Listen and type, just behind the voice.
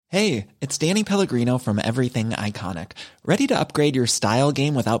Hey, it's Danny Pellegrino from Everything Iconic. Ready to upgrade your style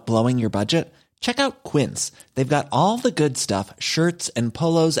game without blowing your budget? Check out Quince. They've got all the good stuff, shirts and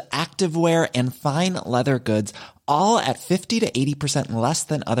polos, activewear, and fine leather goods, all at 50 to 80% less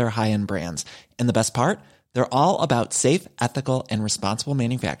than other high-end brands. And the best part? They're all about safe, ethical, and responsible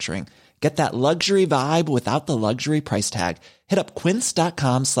manufacturing. Get that luxury vibe without the luxury price tag. Hit up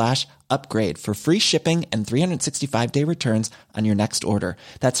quince.com/upgrade for free shipping and 365-day returns on your next order.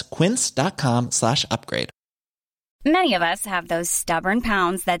 That's quince.com/upgrade. Many of us have those stubborn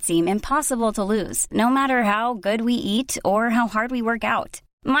pounds that seem impossible to lose, no matter how good we eat or how hard we work out.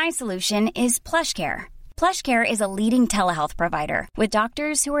 My solution is PlushCare. PlushCare is a leading telehealth provider with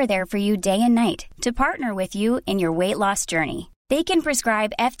doctors who are there for you day and night to partner with you in your weight loss journey. They can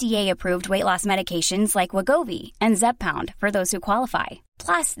prescribe FDA-approved weight loss medications like Wegovy and Zepbound for those who qualify.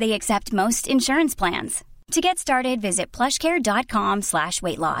 Plus, they accept most insurance plans. To get started, visit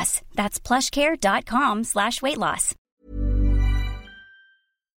plushcare.com/weightloss. That's plushcare.com/weightloss.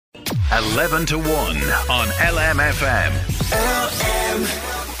 11 to 1 on LMFM.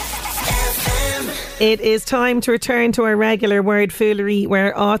 It is time to return to our regular word foolery,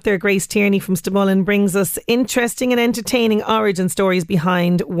 where author Grace Tierney from Stamullen brings us interesting and entertaining origin stories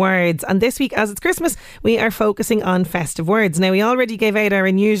behind words. And this week, as it's Christmas, we are focusing on festive words. Now, we already gave out our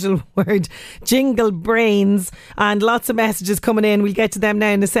unusual word, jingle brains, and lots of messages coming in. We'll get to them now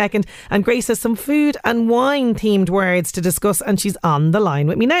in a second. And Grace has some food and wine themed words to discuss, and she's on the line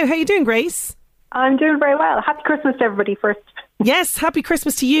with me now. How are you doing, Grace? I'm doing very well. Happy Christmas to everybody first. Yes, happy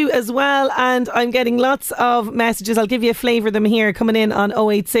Christmas to you as well. And I'm getting lots of messages. I'll give you a flavour of them here coming in on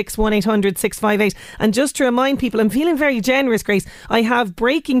 086 1800 658. And just to remind people, I'm feeling very generous, Grace. I have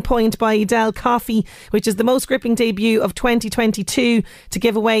Breaking Point by Edel Coffee, which is the most gripping debut of 2022 to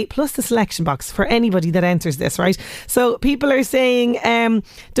give away, plus the selection box for anybody that enters this, right? So people are saying,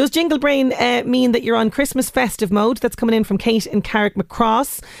 does Jingle Brain mean that you're on Christmas festive mode? That's coming in from Kate in Carrick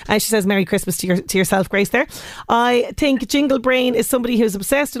Macross. She says, Merry Christmas to yourself, Grace, there. I think Jingle Brain is somebody who's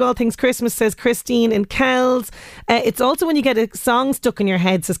obsessed with all things Christmas, says Christine in Kells. It's also when you get a song stuck in your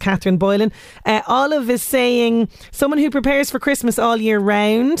head, says Catherine Boylan. Olive is saying someone who prepares for Christmas all year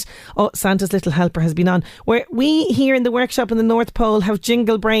round. Oh, Santa's Little Helper has been on. Where we here in the workshop in the North Pole have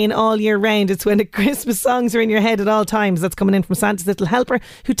Jingle Brain all year round. It's when the Christmas songs are in your head at all times. That's coming in from Santa's Little Helper,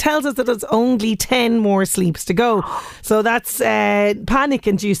 who tells us that there's only 10 more sleeps to go. So that's panic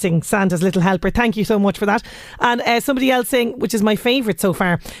inducing, Santa's Little Helper. Thank you so much for that. And somebody else saying, which is my favourite so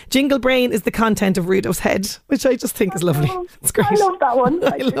far, Jingle Brain is the content of Rudolph's head, which I just think is lovely. It's great. I love that one.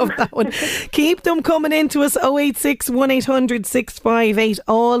 I love that one. Keep them coming in to us, 086 1800 658.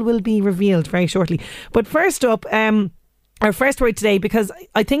 All will be revealed very shortly. But first up, our first word today, because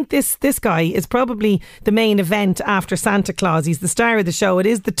I think this guy is probably the main event after Santa Claus. He's the star of the show. It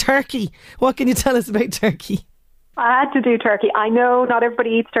is the turkey. What can you tell us about turkey? I had to do turkey. I know not everybody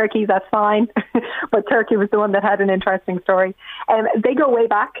eats turkey, that's fine. But turkey was the one that had an interesting story. They go way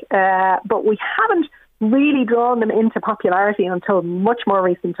back, but we haven't really drawn them into popularity until much more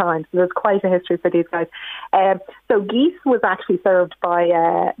recent times. So there's quite a history for these guys. So geese was actually served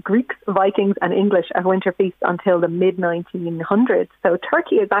by Greeks, Vikings and English at winter feasts until the mid-1900s. So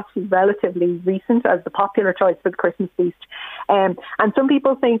turkey is actually relatively recent as the popular choice for the Christmas feast. And some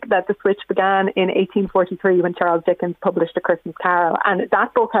people think that the switch began in 1843 when Charles Dickens published A Christmas Carol. And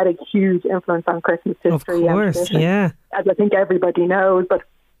that book had a huge influence on Christmas history. Of course, yeah. As I think everybody knows. But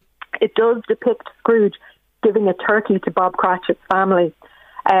it does depict Scrooge giving a turkey to Bob Cratchit's family,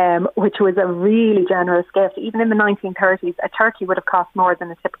 which was a really generous gift. Even in the 1930s, a turkey would have cost more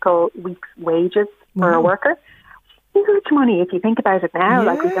than a typical week's wages for a worker. Huge money if you think about it now. Yes.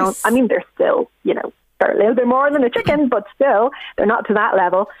 Like, we don't, I mean, they're still, they're a little bit more than a chicken, but still, they're not to that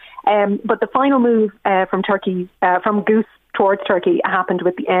level. But the final move from goose towards turkey happened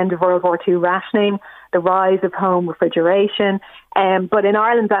with the end of World War II rationing, the rise of home refrigeration. But in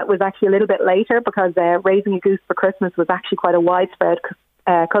Ireland, that was actually a little bit later, because raising a goose for Christmas was actually quite a widespread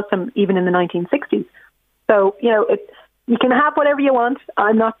custom even in the 1960s. So, you can have whatever you want.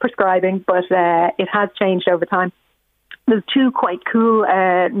 I'm not prescribing, but it has changed over time. There's two quite cool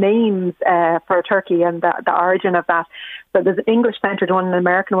names for a turkey and the origin of that. So there's an English-centred one and an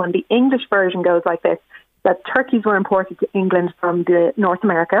American one. The English version goes like this: that turkeys were imported to England from North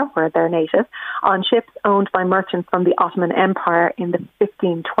America, where they're native, on ships owned by merchants from the Ottoman Empire in the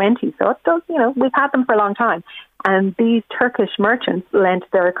 1520s. So it does, we've had them for a long time. And these Turkish merchants lent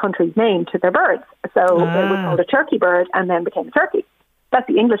their country's name to their birds. So it was called a turkey bird and then became a turkey. That's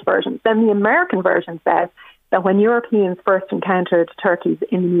the English version. Then the American version says that when Europeans first encountered turkeys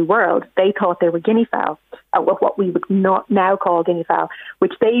in the New World, they thought they were guinea fowl, what we would not now call guinea fowl,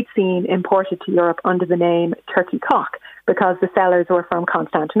 which they'd seen imported to Europe under the name turkey cock, because the sellers were from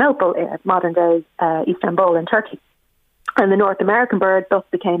Constantinople, modern-day Istanbul in Turkey. And the North American bird thus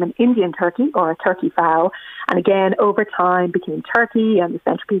became an Indian turkey, or a turkey fowl, and again, over time, became turkey and the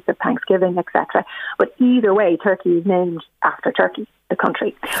centerpiece of Thanksgiving, etc. But either way, turkey is named after Turkey, the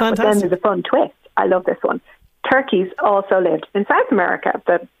country. Fantastic. But then there's a fun twist. I love this one. Turkeys also lived in South America,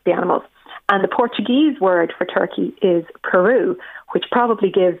 the animals. And the Portuguese word for turkey is Peru, which probably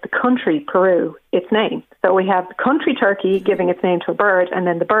gives the country Peru its name. So we have the country turkey giving its name to a bird, and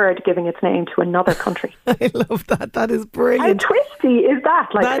then the bird giving its name to another country. I love that. That is brilliant. How twisty is that?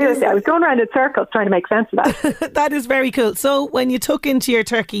 Seriously, I was going around in circles trying to make sense of that. That is very cool. So when you tuck into your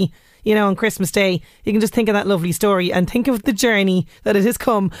turkey, on Christmas Day, you can just think of that lovely story and think of the journey that it has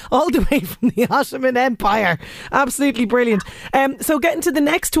come all the way from the Ottoman Empire. Absolutely brilliant. So getting to the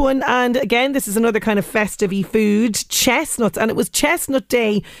next one, and again, this is another kind of festive-y food, chestnuts. And it was Chestnut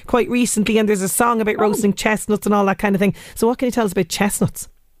Day quite recently, and there's a song about roasting chestnuts and all that kind of thing. So what can you tell us about chestnuts?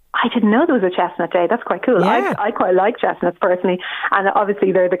 I didn't know there was a chestnut day. That's quite cool. Yeah. I quite like chestnuts personally. And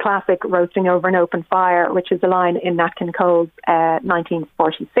obviously they're the classic roasting over an open fire, which is a line in Nat King Cole's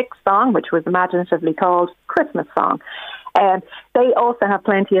 1946 song, which was imaginatively called Christmas Song. They also have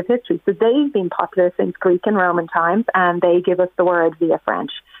plenty of history. So they've been popular since Greek and Roman times, and they give us the word via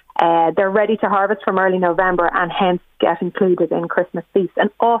French. They're ready to harvest from early November and hence get included in Christmas feasts.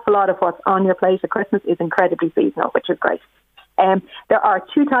 An awful lot of what's on your plate at Christmas is incredibly seasonal, which is great. There are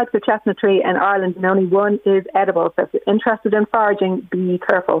 2 types of chestnut tree in Ireland, and only one is edible. So if you're interested in foraging, be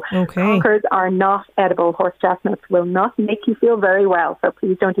careful. Okay. Conkers are not edible. Horse chestnuts will not make you feel very well, so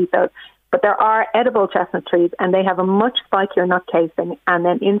please don't eat those. But there are edible chestnut trees, and they have a much spikier nut casing, and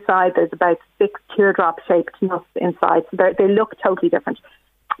then inside there's about 6 teardrop-shaped nuts inside. So they look totally different.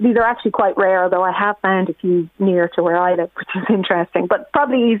 These are actually quite rare, though I have found a few near to where I live, which is interesting, but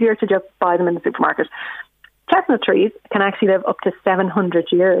probably easier to just buy them in the supermarket. Chestnut trees can actually live up to 700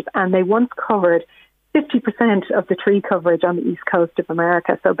 years, and they once covered 50% of the tree coverage on the east coast of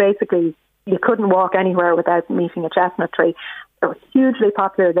America. So basically, you couldn't walk anywhere without meeting a chestnut tree. They were hugely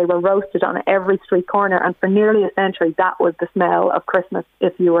popular. They were roasted on every street corner, and for nearly a century, that was the smell of Christmas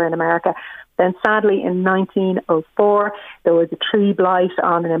if you were in America. Then sadly, in 1904, there was a tree blight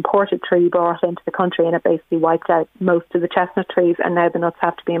on an imported tree brought into the country, and it basically wiped out most of the chestnut trees, and now the nuts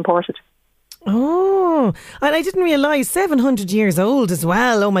have to be imported. Oh, and I didn't realise 700 years old as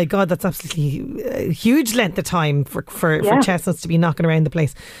well. Oh my God, that's absolutely a huge length of time for chestnuts to be knocking around the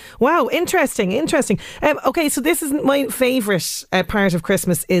place. Wow, interesting. Okay, so this isn't my favourite part of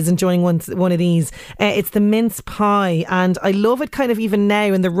Christmas, is enjoying one of these. It's the mince pie, and I love it kind of even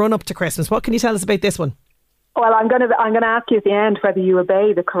now in the run up to Christmas. What can you tell us about this one? Well, I'm going to ask you at the end whether you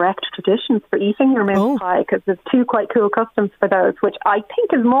obey the correct traditions for eating your mince pie, because there's 2 quite cool customs for those, which I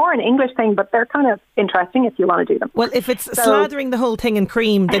think is more an English thing, but they're kind of interesting if you want to do them. Well, if it's slathering the whole thing in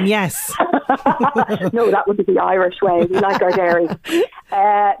cream, then yes. No, that would be the Irish way. We like our dairy.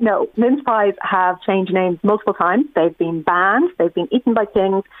 No, mince pies have changed names multiple times. They've been banned. They've been eaten by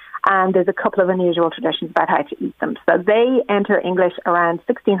kings. And there's a couple of unusual traditions about how to eat them. So they enter English around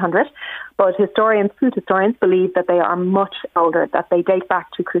 1600, but food historians believe that they are much older, that they date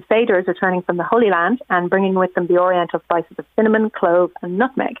back to crusaders returning from the Holy Land and bringing with them the oriental spices of cinnamon, clove and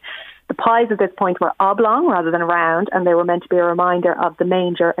nutmeg. The pies at this point were oblong rather than round, and they were meant to be a reminder of the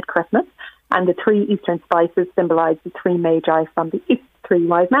manger at Christmas. And the 3 eastern spices symbolise the 3 magi from the east, 3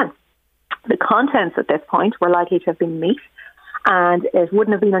 wise men. The contents at this point were likely to have been meat, and it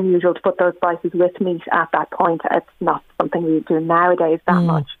wouldn't have been unusual to put those spices with meat at that point. It's not something we do nowadays that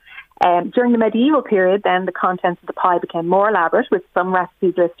much. During the medieval period, then, the contents of the pie became more elaborate, with some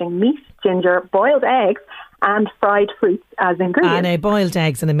recipes listing meat, ginger, boiled eggs and fried fruits as ingredients. And boiled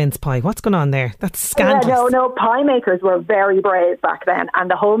eggs in a mince pie. What's going on there? That's scandalous. No, pie makers were very brave back then, and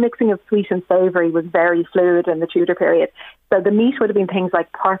the whole mixing of sweet and savoury was very fluid in the Tudor period. So the meat would have been things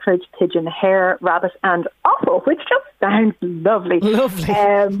like partridge, pigeon, hare, rabbit and offal, which just sounds lovely. Lovely.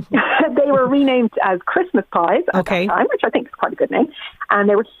 They were renamed as Christmas pies at that time, which I think is quite a good name. And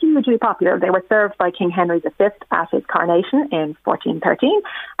they were hugely popular. They were served by King Henry V at his coronation in 1413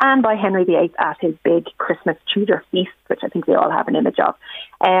 and by Henry VIII at his big Christmas Tudor feast, which I think we all have an image of.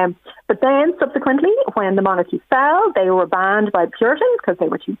 But then subsequently, when the monarchy fell, they were banned by the Puritans because they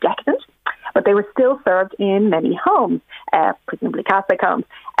were too decadent. But they were still served in many homes, presumably Catholic homes,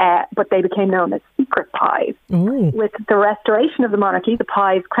 but they became known as secret pies. Ooh. With the restoration of the monarchy, the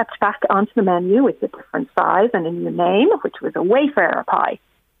pies crept back onto the menu with a different size and a new name, which was a Wayfarer pie.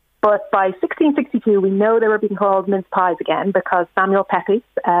 But by 1662, we know they were being called mince pies again because Samuel Pepys,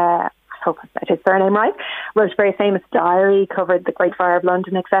 I hope I said his surname right, wrote a very famous diary, covered the Great Fire of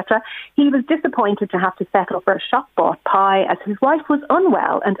London, etc. He was disappointed to have to settle for a shop-bought pie as his wife was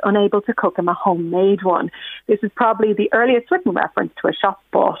unwell and unable to cook him a homemade one. This is probably the earliest written reference to a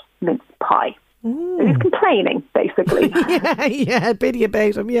shop-bought mince pie. So he's complaining, basically. yeah, pity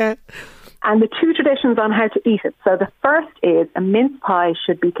about him, yeah. And the two traditions on how to eat it. So the first is a mince pie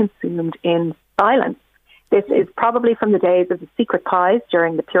should be consumed in silence. This is probably from the days of the secret pies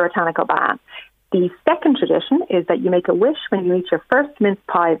during the puritanical ban. The second tradition is that you make a wish when you eat your first mince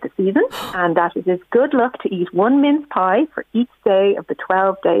pie of the season, and that it is good luck to eat one mince pie for each day of the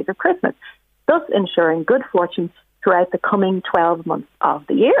 12 days of Christmas, thus ensuring good fortune throughout the coming 12 months of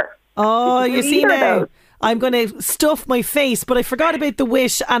the year. Oh, you see now, I'm going to stuff my face, but I forgot about the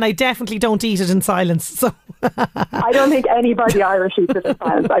wish and I definitely don't eat it in silence. So I don't think anybody Irish eats it in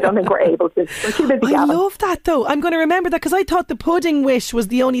silence. I don't think we're able to. We're too busy. I love that though. I'm going to remember that because I thought the pudding wish was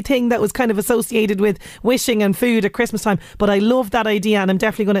the only thing that was kind of associated with wishing and food at Christmas time. But I love that idea and I'm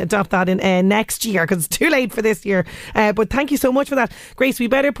definitely going to adopt that in next year because it's too late for this year. But thank you so much for that. Grace, we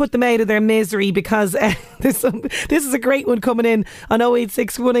better put them out of their misery because this is a great one coming in on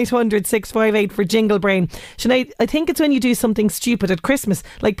 086 1800 658 for Jingle Brain. Sinead, I think it's when you do something stupid at Christmas,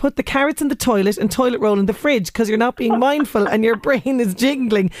 like put the carrots in the toilet and toilet roll in the fridge because you're not being mindful and your brain is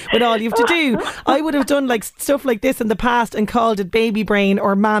jingling with all you have to do. I would have done like stuff like this in the past and called it baby brain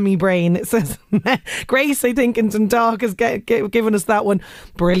or mammy brain. It says Grace, I think, in Dundalk has given us that one.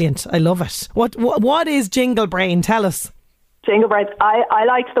 Brilliant. I love it. What is Jingle Brain? Tell us. Jingle Brains. I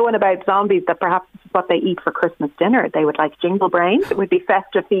liked the one about zombies, that perhaps this is what they eat for Christmas dinner. They would like jingle brains. It would be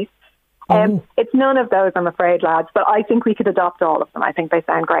festive feast. It's none of those, I'm afraid, lads, but I think we could adopt all of them. I think they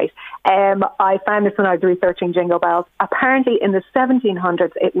sound great. I found this when I was researching jingle bells. Apparently in the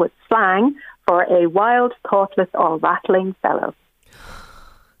 1700s it was slang for a wild, thoughtless or rattling fellow.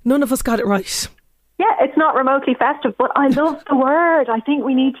 None of us got it right. Yeah, it's not remotely festive, but I love the word. I think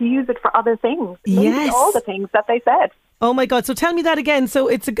we need to use it for other things. Yes. All the things that they said. Oh my God, so tell me that again. So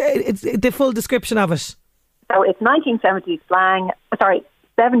it's the full description of it. So it's 1970s slang,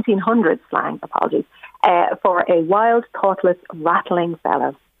 1700s slang, apologies, for a wild, thoughtless, rattling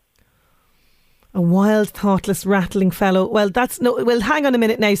fellow. A wild, thoughtless, rattling fellow. Well, hang on a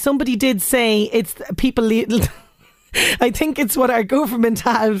minute now. Somebody did say it's people... I think it's what our government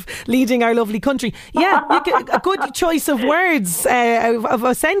have leading our lovely country. Yeah, a good choice of words of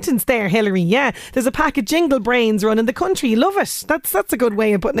a sentence there, Hilary. Yeah, there's a pack of jingle brains running the country. Love it. That's a good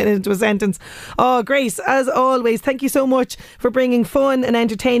way of putting it into a sentence. Oh, Grace, as always, thank you so much for bringing fun and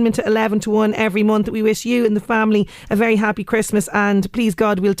entertainment to 11 to 1 every month. We wish you and the family a very happy Christmas, and please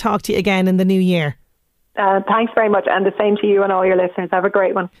God, we'll talk to you again in the new year. Thanks very much, and the same to you and all your listeners. Have a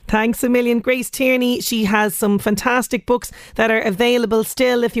great one. Thanks a million. Grace Tierney, she has some fantastic books that are available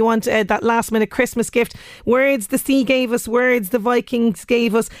still if you want that last minute Christmas gift. Words the Sea gave us, words the Vikings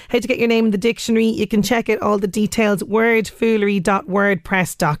gave us, how to get your name in the dictionary. You can check out all the details,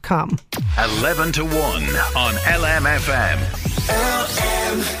 wordfoolery.wordpress.com. 11 to 1 on LMFM.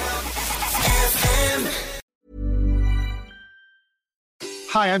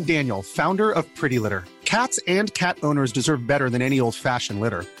 Hi, I'm Daniel, founder of Pretty Litter. Cats and cat owners deserve better than any old-fashioned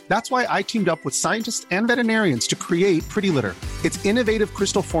litter. That's why I teamed up with scientists and veterinarians to create Pretty Litter. Its innovative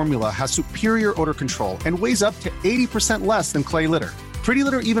crystal formula has superior odor control and weighs up to 80% less than clay litter. Pretty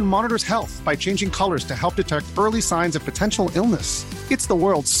Litter even monitors health by changing colors to help detect early signs of potential illness. It's the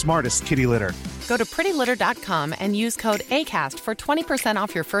world's smartest kitty litter. Go to prettylitter.com and use code ACAST for 20%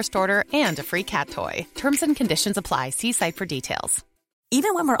 off your first order and a free cat toy. Terms and conditions apply. See site for details.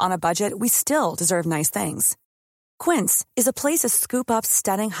 Even when we're on a budget, we still deserve nice things. Quince is a place to scoop up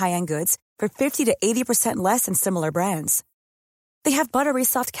stunning high-end goods for 50 to 80% less than similar brands. They have buttery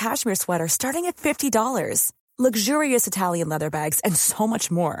soft cashmere sweaters starting at $50, luxurious Italian leather bags, and so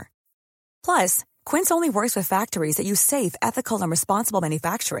much more. Plus, Quince only works with factories that use safe, ethical, and responsible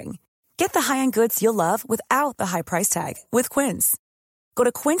manufacturing. Get the high-end goods you'll love without the high price tag with Quince. Go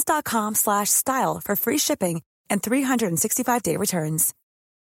to quince.com/style for free shipping and 365-day returns.